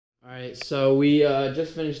Alright, so we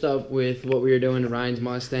just finished up with what we were doing to Ryan's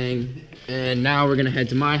Mustang, and now we're going to head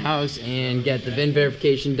to my house and get the VIN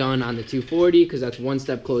verification done on the 240, because that's one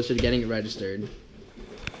step closer to getting it registered.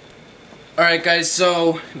 Alright guys,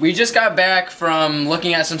 so we just got back from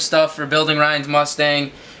looking at some stuff for building Ryan's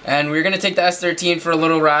Mustang, and we were going to take the S13 for a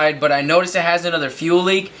little ride, but I noticed it has another fuel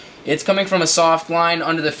leak. It's coming from a soft line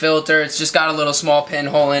under the filter. It's just got a little small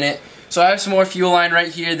pinhole in it. So I have some more fuel line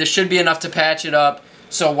right here. This should be enough to patch it up.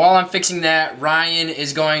 So while I'm fixing that, Ryan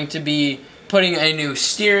is going to be putting a new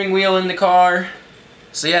steering wheel in the car.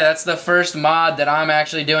 So yeah, that's the first mod that I'm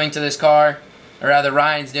actually doing to this car. Or rather,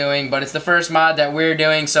 Ryan's doing, but it's the first mod that we're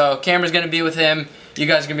doing. So camera's going to be with him. You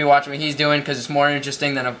guys are going to be watching what he's doing because it's more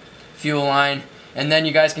interesting than a fuel line. And then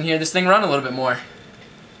you guys can hear this thing run a little bit more.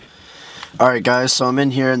 Alright guys, so I'm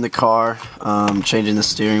in here in the car, changing the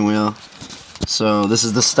steering wheel. So this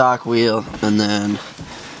is the stock wheel, and then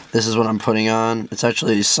this is what I'm putting on. It's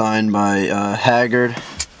actually signed by Haggard.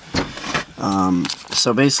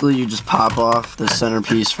 So basically you just pop off the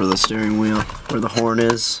centerpiece for the steering wheel, where the horn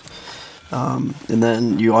is. And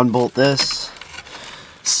then you unbolt this,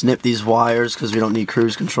 snip these wires because we don't need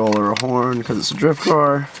cruise control or a horn because it's a drift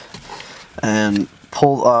car, and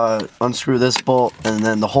pull, unscrew this bolt, and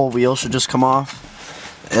then the whole wheel should just come off.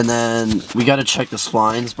 And then we got to check the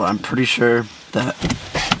splines, but I'm pretty sure that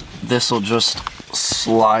this will just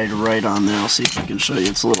slide right on there. I'll see if I can show you.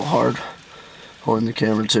 It's a little hard holding the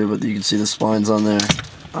camera too, but you can see the splines on there.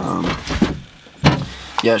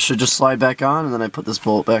 Yeah, it should just slide back on, and then I put this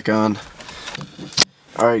bolt back on.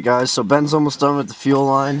 Alright guys, so Ben's almost done with the fuel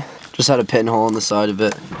line. Just had a pinhole on the side of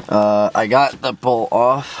it. I got the bolt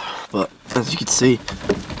off, but as you can see,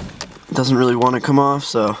 it doesn't really want to come off,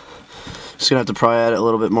 so just gonna have to pry at it a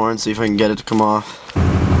little bit more and see if I can get it to come off.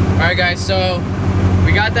 Alright guys, so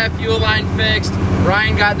we got that fuel line fixed.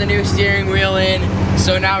 Ryan got the new steering wheel in,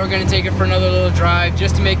 so now we're gonna take it for another little drive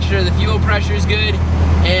just to make sure the fuel pressure is good,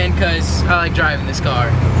 and because I like driving this car.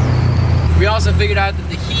 We also figured out that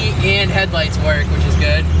the heat and headlights work, which is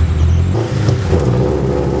good.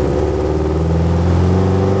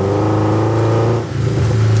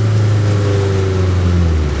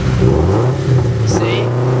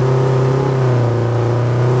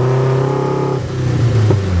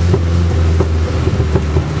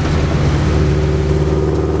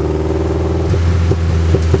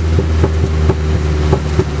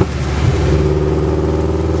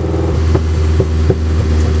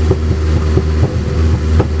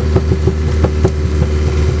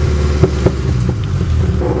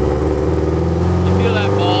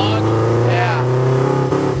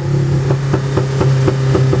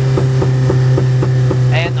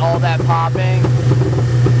 Popping.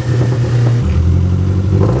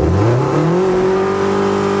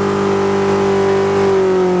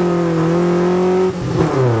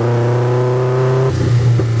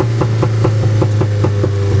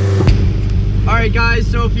 Alright guys,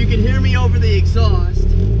 so if you can hear me over the exhaust,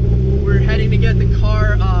 we're heading to get the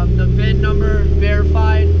car, the VIN number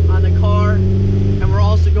verified on the car, and we're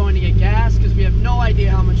also going to get gas because we have no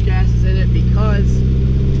idea how much gas is in it because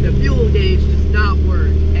the fuel gauge does not work.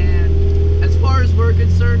 And as far as we're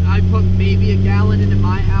concerned, I put maybe a gallon into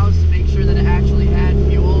my house to make sure that it actually had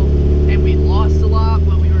fuel, and we lost a lot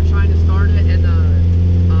when we were trying to start it, and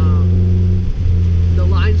the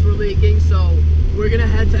lines were leaking. So we're gonna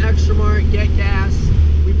head to Extra Mart, get gas.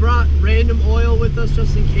 We brought random oil with us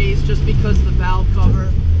just in case, just because of the valve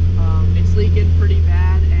cover. It's leaking pretty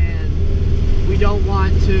bad, and we don't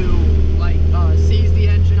want to like seize the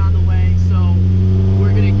engine on the way. So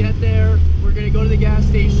we're gonna get there. We're gonna go to the gas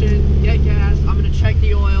station, get gas. I'm gonna check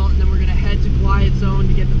the oil, and then we're gonna head to Quiet Zone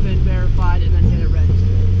to get the VIN verified, and then get it registered.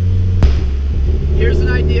 Here's an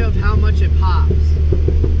idea of how much it pops.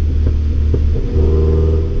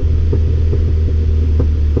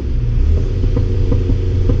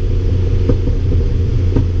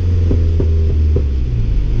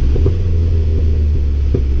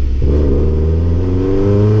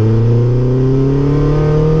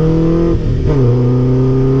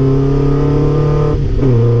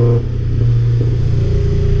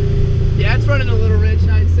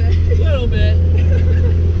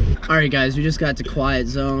 Alright guys, we just got to Quiet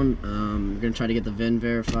Zone. We're gonna try to get the VIN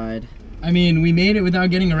verified. I mean, we made it without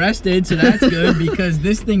getting arrested, so that's good because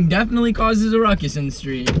this thing definitely causes a ruckus in the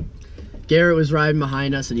street. Garrett was riding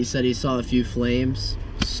behind us and he said he saw a few flames,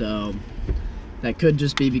 so that could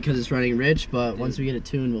just be because it's running rich, but once we get it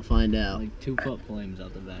tuned, we'll find out. Like 2-foot flames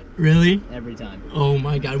out the back. Really? Every time. Oh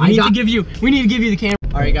my god. We need to give you the camera.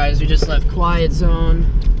 Alright guys, we just left Quiet Zone.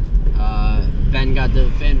 Ben got the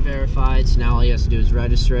VIN verified, so now all he has to do is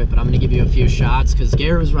register it, but I'm going to give you a few shots because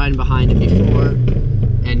Garrett was riding behind it before,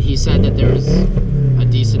 and he he said that there was a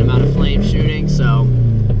decent amount of flame shooting, so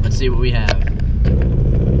let's see what we have.